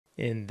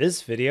In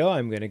this video,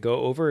 I'm going to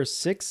go over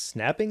 6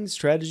 snapping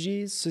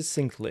strategies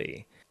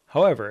succinctly.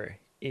 However,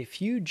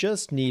 if you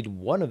just need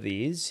one of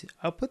these,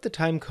 I'll put the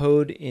time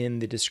code in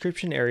the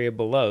description area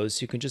below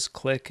so you can just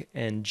click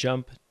and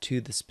jump to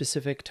the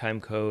specific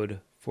time code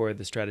for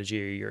the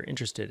strategy you're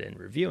interested in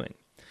reviewing.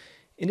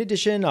 In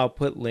addition, I'll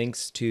put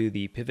links to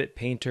the Pivot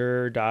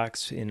Painter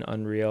docs in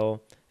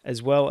Unreal,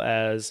 as well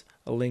as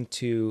a link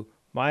to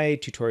my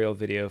tutorial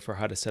video for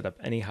how to set up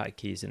any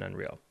hotkeys in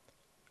Unreal.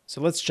 So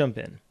let's jump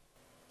in.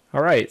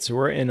 All right, so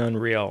we're in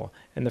Unreal,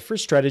 and the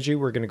first strategy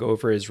we're going to go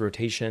over is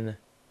rotation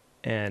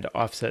and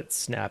offset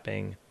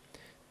snapping.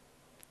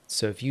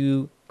 So if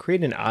you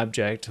create an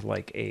object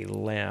like a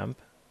lamp,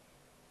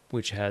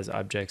 which has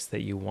objects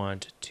that you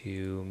want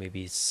to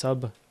maybe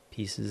sub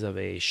pieces of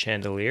a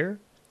chandelier,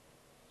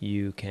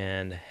 you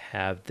can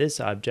have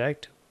this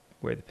object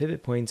where the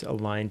pivot points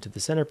align to the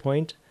center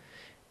point,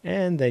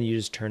 and then you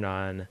just turn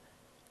on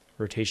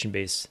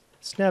rotation-based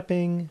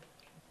snapping.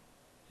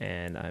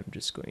 And I'm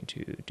just going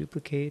to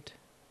duplicate,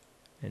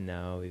 and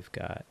now we've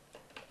got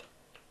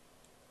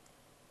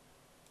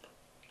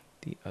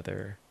the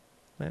other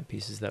lamp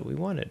pieces that we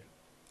wanted.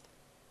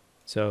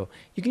 So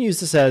you can use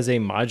this as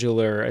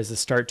a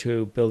start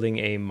to building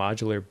a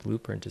modular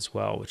blueprint as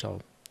well, which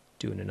I'll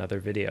do in another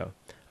video.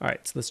 All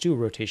right, so let's do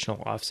a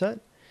rotational offset.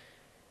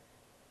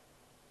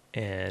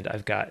 And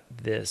I've got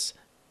this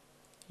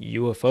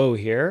UFO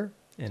here,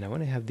 and I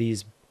want to have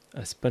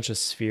a bunch of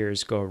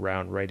spheres go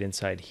around right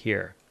inside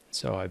here.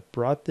 So I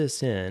brought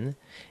this in,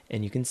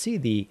 and you can see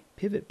the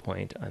pivot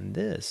point on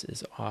this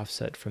is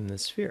offset from the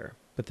sphere,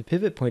 but the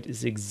pivot point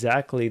is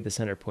exactly the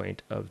center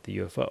point of the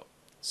UFO.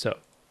 So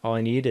all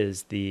I need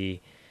is the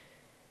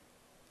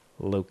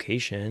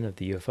location of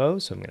the UFO,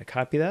 so I'm going to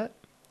copy that,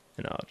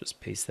 and I'll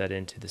just paste that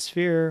into the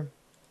sphere,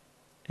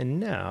 and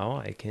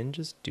now I can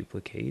just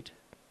duplicate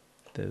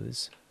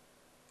those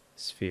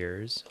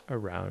spheres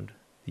around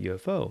the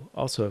UFO.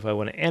 Also, if I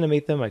want to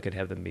animate them, I could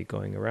have them be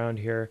going around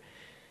here.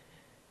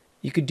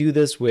 You could do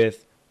this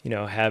with,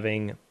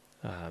 having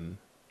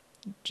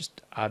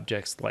just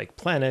objects like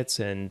planets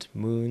and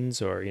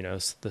moons, or,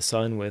 the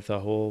sun with a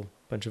whole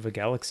bunch of a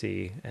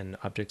galaxy and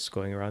objects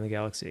going around the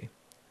galaxy.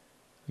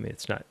 I mean,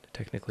 it's not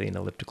technically an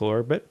elliptical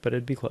orbit, but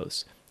it'd be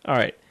close. All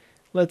right,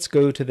 let's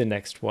go to the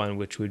next one,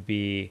 which would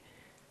be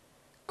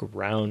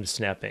ground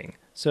snapping.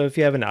 So if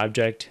you have an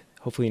object,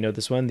 hopefully you know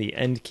this one, the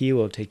end key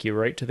will take you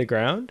right to the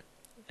ground.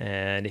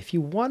 And if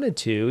you wanted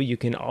to, you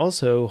can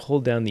also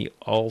hold down the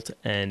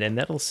Alt+End, and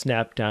that'll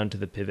snap down to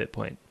the pivot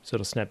point. So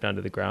it'll snap down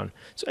to the ground.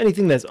 So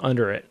anything that's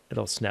under it,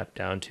 it'll snap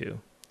down to.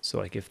 So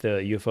like if the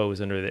UFO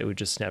was under it, it would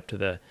just snap to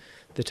the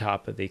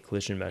top of the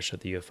collision mesh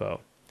of the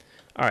UFO.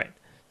 All right,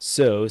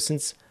 so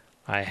since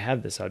I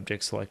have this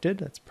object selected,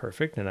 that's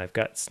perfect, and I've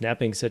got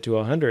snapping set to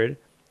 100,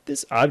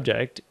 this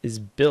object is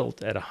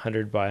built at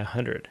 100 by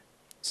 100.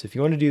 So if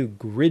you want to do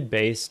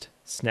grid-based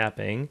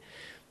snapping,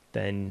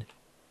 then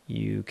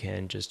you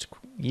can just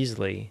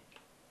easily,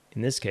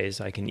 in this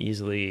case, I can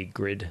easily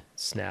grid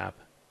snap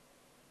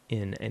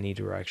in any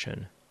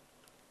direction.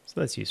 So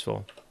that's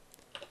useful.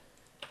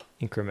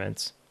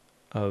 Increments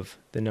of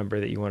the number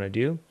that you want to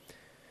do.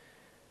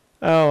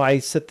 Oh, I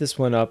set this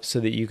one up so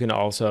that you can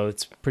also,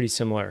 it's pretty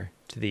similar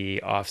to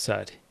the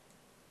offset.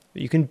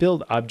 You can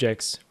build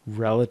objects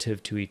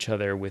relative to each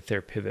other with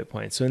their pivot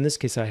points. So in this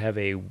case, I have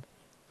a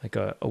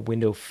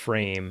window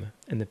frame,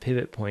 and the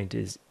pivot point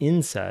is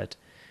inset,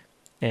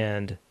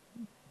 and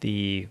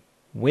the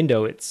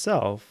window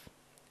itself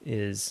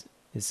is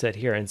set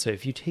here. And so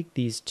if you take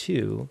these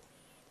two,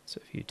 so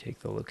if you take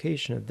the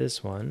location of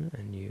this one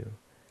and you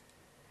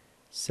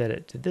set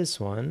it to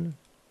this one,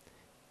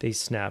 they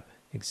snap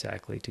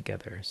exactly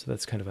together. So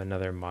that's kind of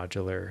another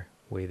modular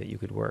way that you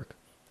could work.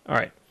 All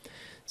right,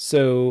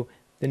 so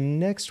the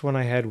next one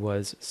I had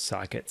was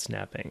socket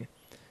snapping.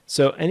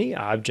 So any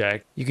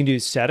object, you can do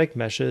static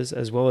meshes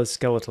as well as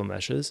skeletal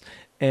meshes,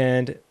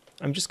 and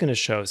I'm just going to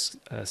show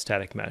a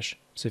static mesh.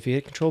 So if you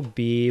hit Ctrl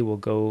B, we'll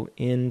go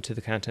into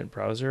the content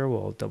browser,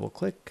 we'll double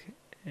click,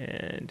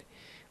 and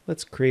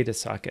let's create a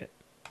socket.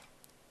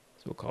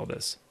 So we'll call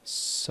this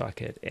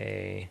socket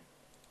A.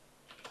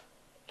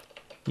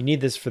 You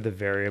need this for the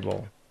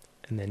variable,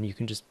 and then you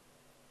can just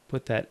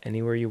put that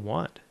anywhere you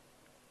want.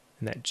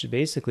 And that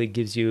basically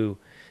gives you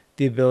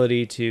the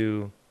ability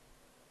to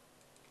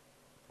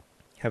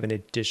have an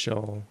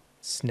additional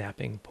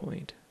snapping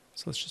point.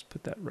 So let's just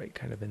put that right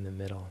kind of in the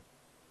middle.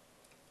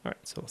 All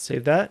right, so we'll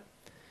save that.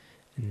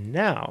 And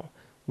now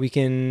we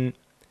can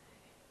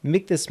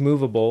make this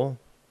movable,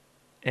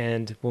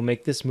 and we'll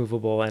make this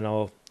movable, and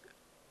I'll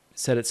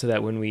set it so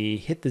that when we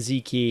hit the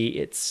Z key,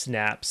 it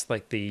snaps,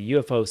 like the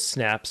UFO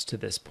snaps to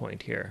this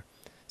point here.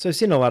 So I've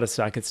seen a lot of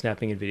socket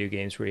snapping in video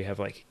games where you have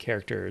like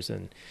characters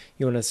and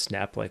you want to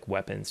snap like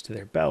weapons to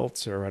their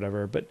belts or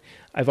whatever, but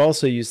I've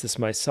also used this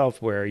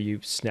myself where you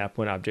snap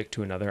one object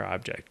to another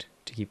object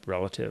to keep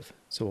relative.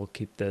 So we'll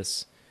keep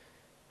this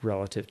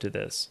relative to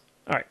this.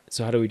 All right,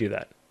 so how do we do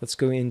that? Let's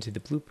go into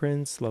the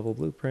blueprints, level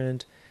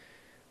blueprint.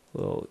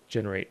 We'll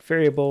generate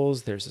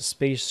variables. There's a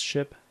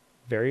spaceship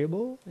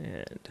variable,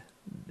 and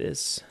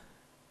this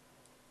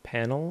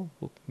panel.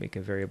 We'll make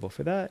a variable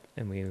for that,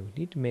 and we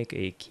need to make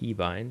a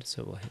keybind,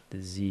 so we'll hit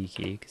the Z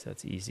key because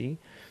that's easy.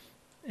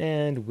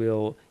 And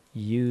we'll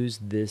use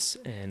this,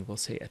 and we'll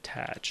say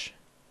attach.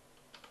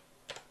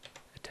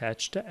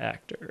 Attach to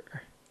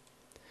actor.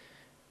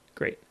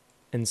 Great.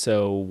 And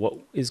so what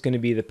is going to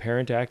be the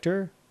parent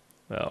actor?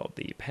 Well,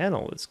 the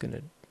panel is going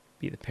to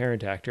be the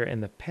parent actor,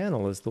 and the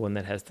panel is the one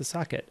that has the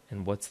socket.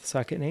 And what's the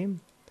socket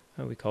name?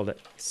 Oh, we called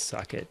it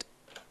socket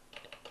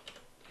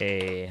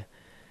A.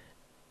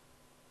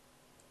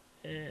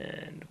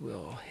 And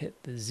we'll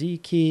hit the Z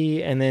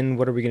key, and then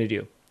what are we going to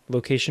do?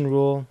 Location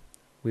rule,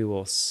 we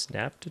will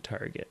snap to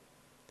target.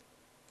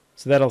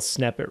 So that'll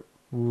snap it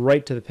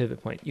right to the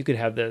pivot point. You could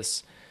have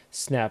this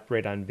snap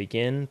right on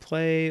begin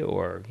play,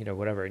 or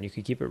whatever, and you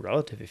could keep it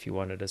relative if you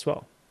wanted as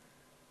well.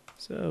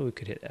 So we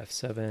could hit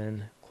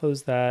F7,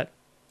 close that.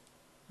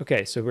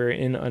 Okay, so we're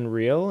in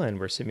Unreal and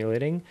we're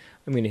simulating.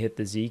 I'm going to hit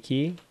the Z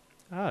key.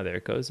 Ah, there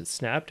it goes. It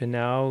snapped, and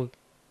now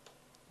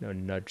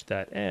nudge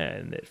that,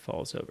 and it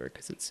falls over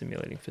because it's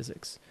simulating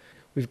physics.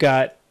 We've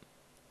got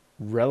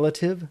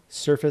relative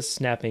surface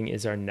snapping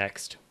is our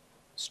next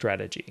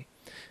strategy.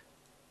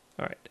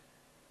 All right.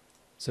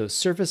 So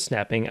surface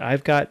snapping,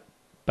 I've got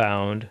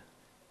bound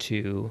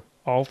to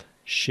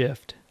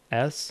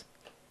Alt-Shift-S,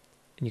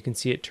 and you can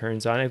see it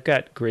turns on. I've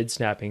got grid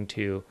snapping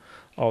to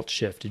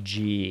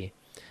Alt-Shift-G.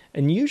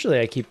 And usually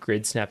I keep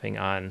grid snapping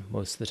on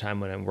most of the time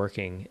when I'm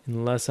working,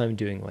 unless I'm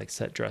doing like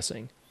set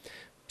dressing.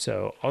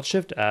 So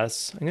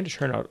Alt-Shift-S, I'm going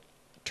to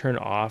turn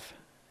off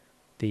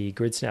the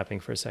grid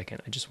snapping for a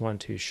second. I just want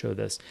to show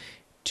this.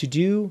 To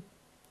do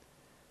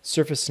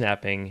surface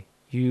snapping,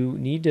 you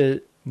need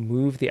to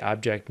move the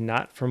object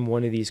not from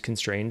one of these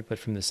constrained, but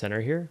from the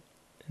center here.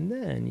 And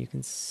then you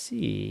can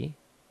see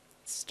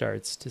it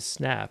starts to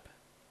snap.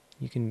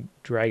 You can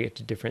drag it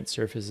to different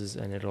surfaces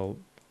and it'll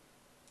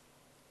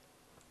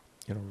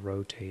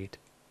rotate.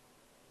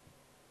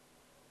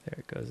 There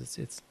it goes.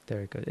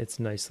 There it goes. It's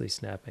nicely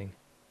snapping.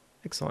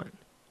 Excellent.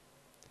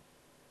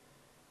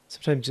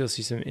 Sometimes you'll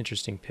see some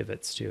interesting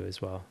pivots too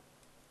as well.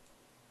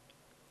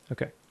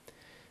 Okay.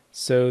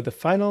 So the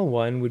final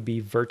one would be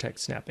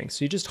vertex snapping.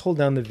 So you just hold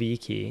down the V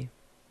key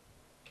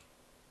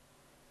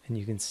and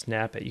you can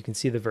snap it. You can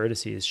see the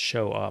vertices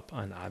show up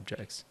on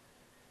objects.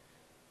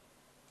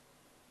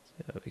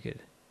 So we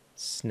could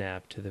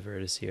snap to the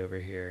vertex over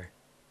here.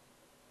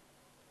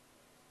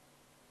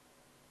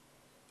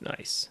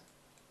 Nice.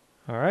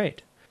 All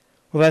right.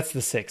 Well, that's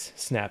the 6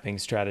 snapping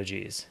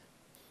strategies.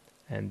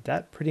 And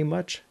that pretty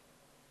much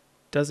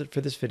does it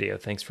for this video.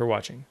 Thanks for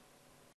watching.